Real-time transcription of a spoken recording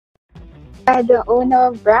Kada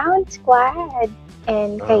Uno Brown Squad.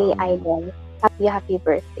 And kay Um, Idol, happy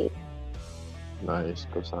birthday. Nais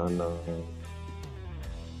ko sana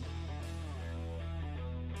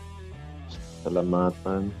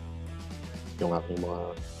salamatan yung aking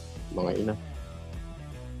mga ina,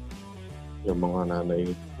 yung mga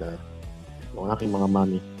nanay na yung aking mga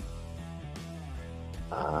mami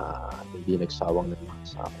hindi nagsawang nagmahal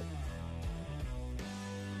sa akin.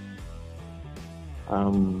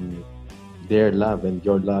 Their love and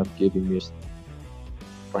your love giving me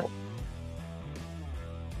strength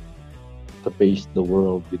to face the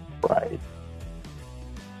world with pride.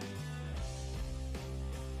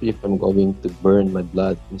 If I'm going to burn my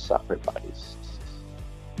blood in sacrifice,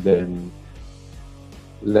 then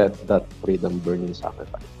let that freedom burn in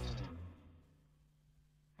sacrifice.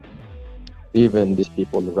 Even these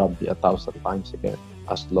people rob me 1,000 times again,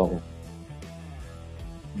 as long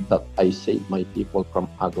that I save my people from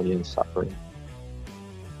agony and suffering,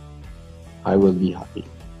 I will be happy,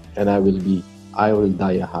 and I will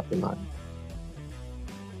die a happy man.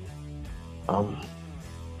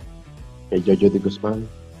 Kay Jojo de Guzman,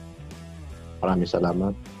 maraming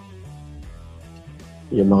salamat.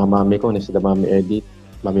 Yung mga mami ko, sila Mami Edith,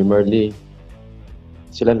 Mami Merly,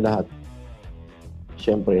 silang lahat.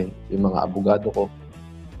 Siyempre, yung mga abogado ko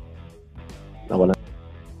na wala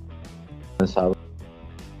sa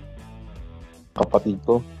kapatid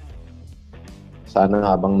ko, sana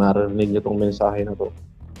habang narinig niyo tong mensahe na to,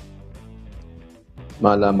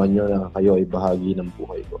 malaman niyo na kayo ay bahagi ng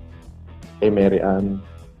buhay ko. Kay Mary Ann,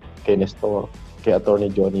 kay Nestor, kay Attorney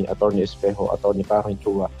Johnny, Attorney Espejo, Attorney Karen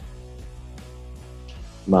Chua,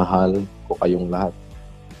 mahal ko kayong lahat.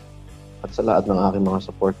 At sa lahat ng aking mga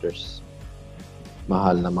supporters,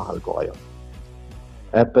 mahal na mahal ko kayo.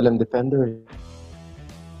 FLM Defender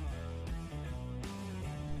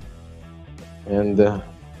and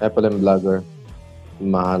FLM Vlogger,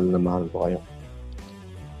 mahal na mahal ko kayo.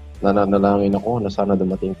 Nananalangin ako na sana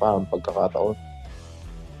dumating pa ang pagkakataon.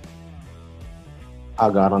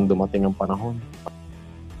 Agaran dumating ang panahon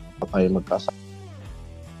para tayo magkasama.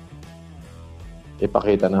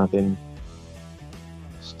 Ipakita natin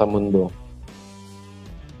sa mundo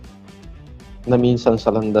na minsan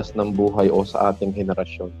sa landas ng buhay o sa ating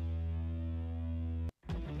henerasyon,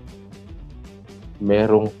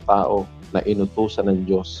 merong tao na inutusan ng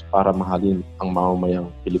Diyos para mahalin ang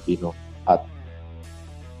mamamayang Pilipino. At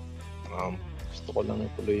gusto ko lang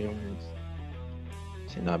ituloy yung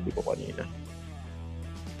sinabi ko kanina.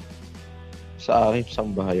 Sa aking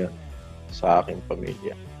sambahayan, sa aking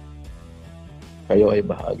pamilya, kayo ay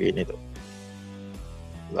bahagi nito.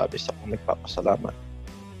 Labis akong nagpapasalamat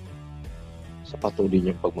sa patuloy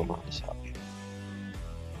niyong pagmamahal sa akin.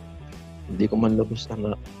 Hindi ko man lubos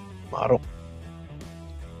na maarok,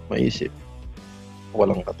 maisip,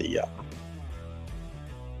 walang katiyakan.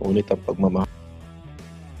 Ngunit ang pagmamahal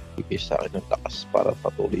bigay sa akin ng lakas para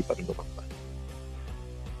patuloy pa rin lumakad.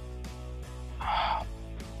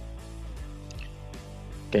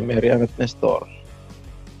 Kay Mary Ann at Nestor,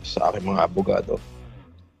 sa aking mga abogado,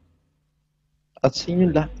 at sa inyo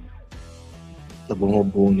lahat na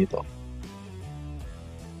bumubuo nito.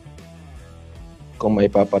 Kung may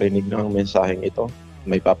paparinig na ang mensaheng ito,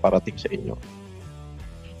 may paparating sa inyo,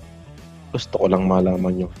 gusto ko lang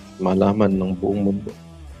malaman ng buong mundo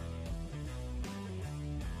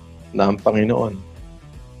na ang Panginoon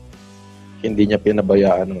hindi niya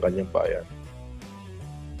pinabayaan ang kanyang bayan.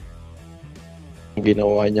 Ang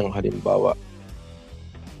ginawa niyang halimbawa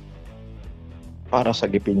para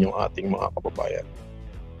sagipin yung ating mga kababayan.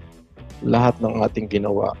 Lahat ng ating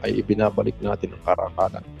ginawa ay ibinabalik natin ang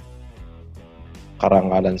karangalan.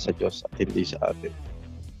 Karangalan sa Diyos at hindi sa atin.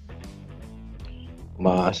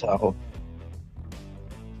 Umaasa ako.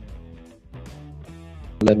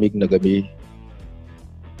 Lamig na gabi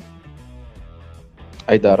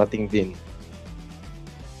ay darating din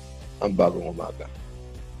ang bagong umaga.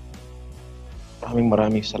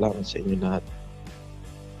 Maraming salamat sa inyo lahat.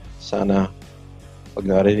 Sana pag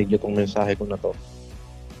narinig niyo itong mensahe ko na to,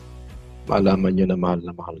 malaman niyo na mahal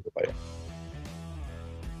ko kayo.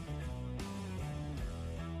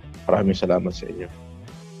 Maraming salamat sa inyo.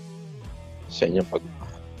 Sa inyong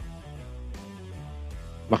pagmamahal.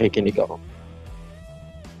 Makikinig ako.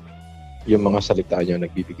 Yung mga salita niyo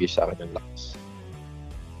nagbibigay sa akin ng lakas.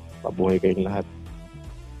 Mabuhay kayong lahat.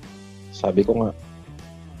 Sabi ko nga,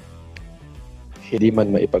 hindi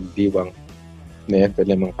man maipagdiwang ni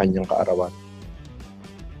FLM ang kanyang kaarawan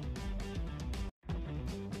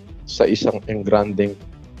sa isang engrandeng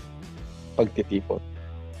pagtitipon.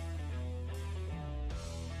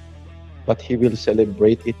 But he will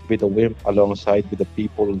celebrate it with a whim alongside with the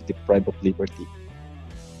people deprived of liberty.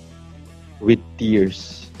 with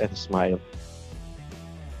tears and smile.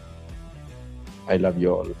 I love you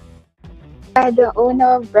all. Squad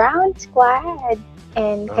Uno Brown Squad.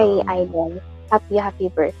 And kay Um, Idol, happy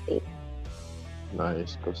birthday.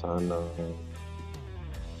 Nais ko sana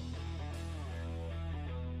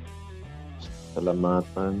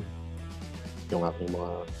salamatan yung aking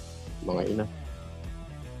mga ina,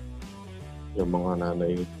 yung mga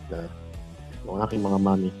nanay na yung aking mga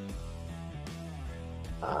mami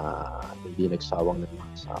hindi nagsawang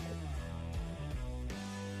nagmahal sa akin.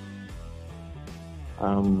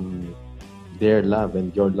 Their love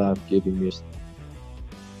and your love giving me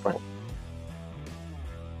strength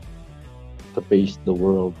to face the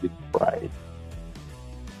world with pride.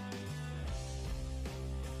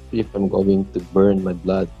 If I'm going to burn my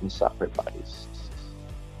blood in sacrifice,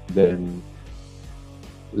 then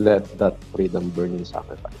let that freedom burn in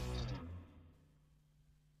sacrifice.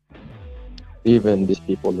 Even these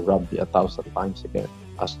people rob me 1,000 times again,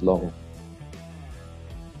 as long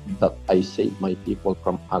that I save my people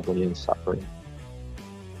from agony and suffering,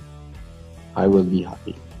 I will be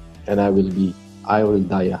happy, and I will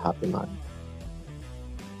die a happy man.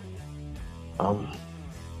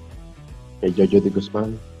 Kay Jojo de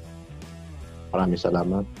Guzman, maraming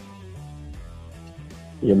salamat.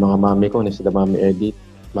 Yung mga mami ko, sila Mami Edith,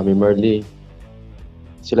 Mami Merly,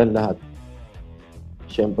 silang lahat.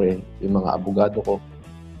 Siyempre, yung mga abogado ko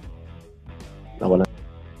na walang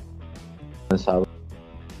sawa.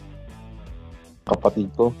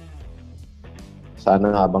 Kapatid ko,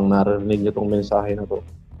 sana habang narinig niyo tong mensahe na to,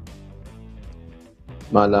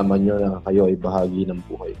 malaman nyo na kayo ay bahagi ng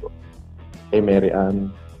buhay ko. Kay Mary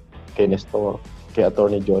Ann, kay Nestor, kay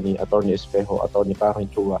Attorney Johnny, Attorney Espejo, Attorney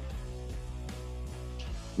Karen Chua,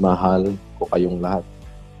 mahal ko kayong lahat.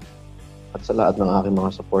 At sa lahat ng aking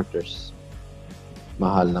mga supporters,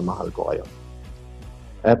 mahal na mahal ko kayo.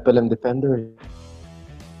 FLM Defender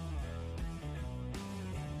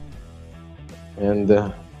and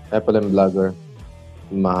FLM Vlogger,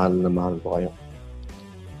 mahal na mahal ko kayo.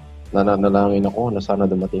 Nananalangin ako na sana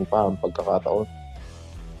dumating pa ang pagkakataon.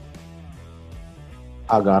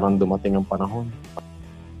 Agarang dumating ang panahon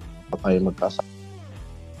at tayo magkasama.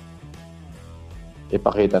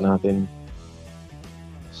 Ipakita natin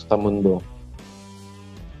sa mundo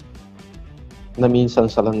na minsan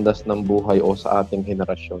sa landas ng buhay o sa ating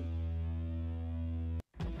henerasyon,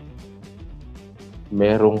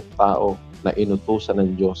 merong tao na inutusan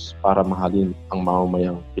ng Diyos para mahalin ang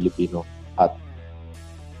mamamayang Pilipino. At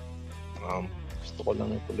gusto ko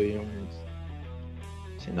lang ituloy yung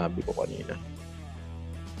sinabi ko kanina.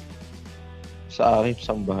 Sa aking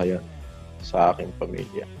sambahayan, sa aking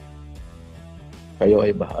pamilya, kayo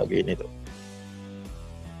ay bahagi nito.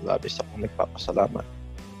 Labis akong nagpapasalamat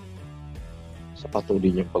sa patuloy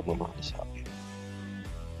niyong pagmamahal sa akin.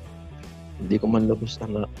 Hindi ko man lubos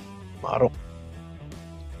na maarok,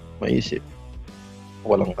 maisip,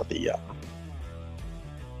 walang katiyakan.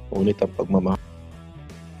 Ngunit ang pagmamahal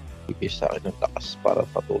bigay sa akin ng lakas para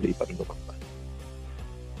patuloy pa rin lumakad.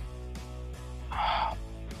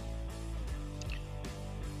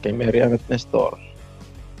 Kay Mary Ann at Nestor,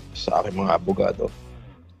 sa aking mga abogado,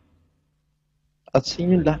 at sa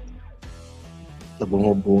inyo lahat na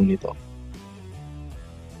bumubuo nito.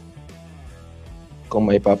 Kung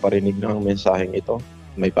may paparinig na ang mensaheng ito,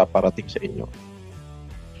 may paparating sa inyo,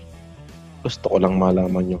 gusto ko lang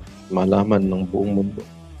malaman ng buong mundo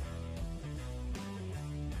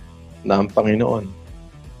na ang Panginoon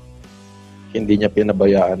hindi niya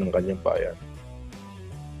pinabayaan ang kanyang bayan.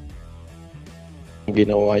 Ang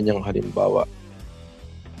ginawa niyang halimbawa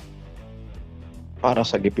para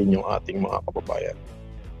sagipin yung ating mga kababayan.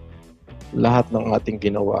 Lahat ng ating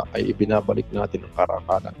ginawa ay ibinabalik natin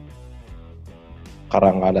ang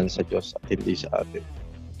karangalan sa Diyos at hindi sa atin.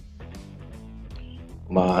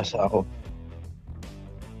 Umaasa ako,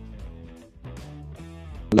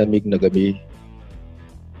 lamig na gabi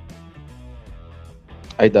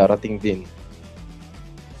ay darating din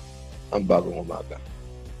ang bagong umaga.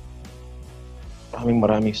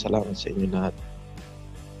 Maraming salamat sa inyo lahat.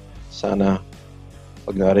 Sana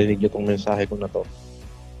pag narinig niyo itong mensahe ko na to,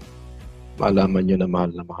 malaman niyo na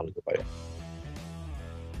mahal ko kayo.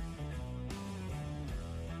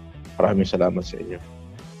 Maraming salamat sa inyo.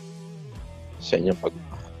 Sa inyong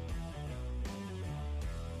pagmamahal.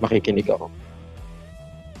 Makikinig ako.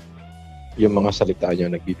 Yung mga salita niyo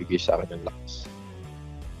nagbibigay sa akin ng lakas.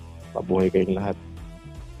 Mabuhay kayong lahat.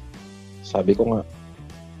 Sabi ko nga,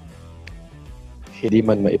 hindi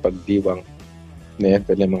man maipagdiwang ni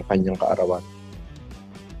FLM ang kanyang kaarawan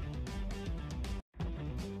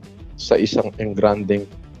sa isang engrandeng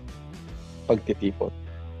pagtitipon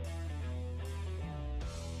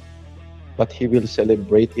but he will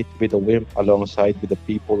celebrate it with a whim alongside with the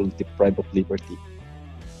people deprived of liberty,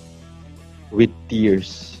 with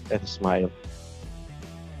tears and smile.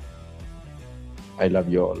 I love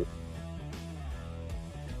you all.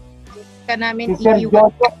 Ka namin Si Sir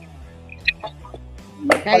iiwan Jojo,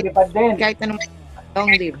 kahit, palipad din. kahit anong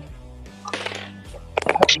long live.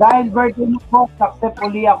 Dahil birthday mo po, accept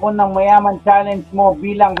uli ako ng Mayaman Challenge mo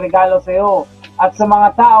bilang regalo sa iyo. At sa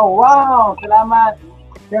mga tao, wow! Salamat!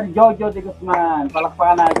 Sir Jojo de Guzman.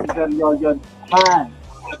 Palakpakan natin si Sir Jojo de Guzman.